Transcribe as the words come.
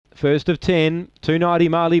First of 10, 290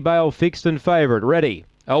 Marley Bale fixed and favourite. Ready.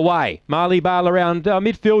 Away. Marley Bale around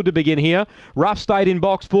midfield to begin here. Rough State in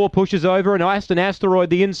box 4 pushes over, and Aston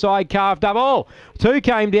Asteroid the inside carved up. Oh, 2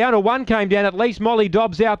 came down, or 1 came down. At least Molly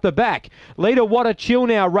Dobbs out the back. Leader What a Chill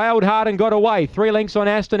now railed hard and got away. 3 lengths on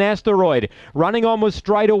Aston Asteroid. Running on was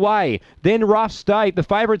Straight Away. Then Rough State. The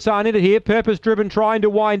favourites aren't in it here. Purpose Driven trying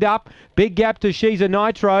to wind up. Big gap to She's a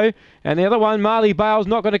Nitro. And the other one, Marley Bale's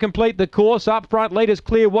not going to complete the course. Up front, leaders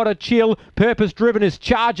clear. What a Chill. Purpose Driven is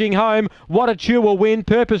charging home. What a Chill will win.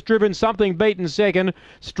 Purpose Driven, Something Beaten second.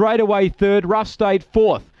 Straight Away third. Rough State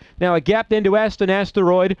fourth. Now a gap then to Aston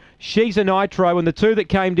Asteroid. She's a Nitro. And the 2 that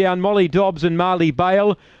came down, Molly Dobbs and Marley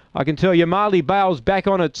Bale. I can tell you Marley Bale's back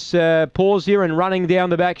on its paws here and running down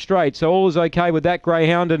the back straight. So all is okay with that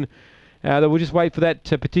greyhound. And we'll just wait for that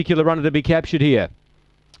particular runner to be captured here.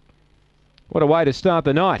 What a way to start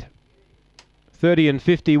the night. 30 and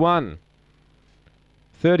 51.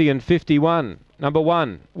 30 and 51. Number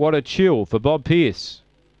 1, What a Chill for Bob Pearce.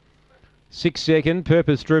 6 second,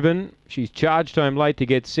 Purpose Driven. She's charged home late to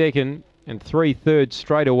get second. And 3 thirds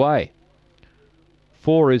straight away.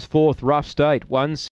 4 is fourth, Rough State. 1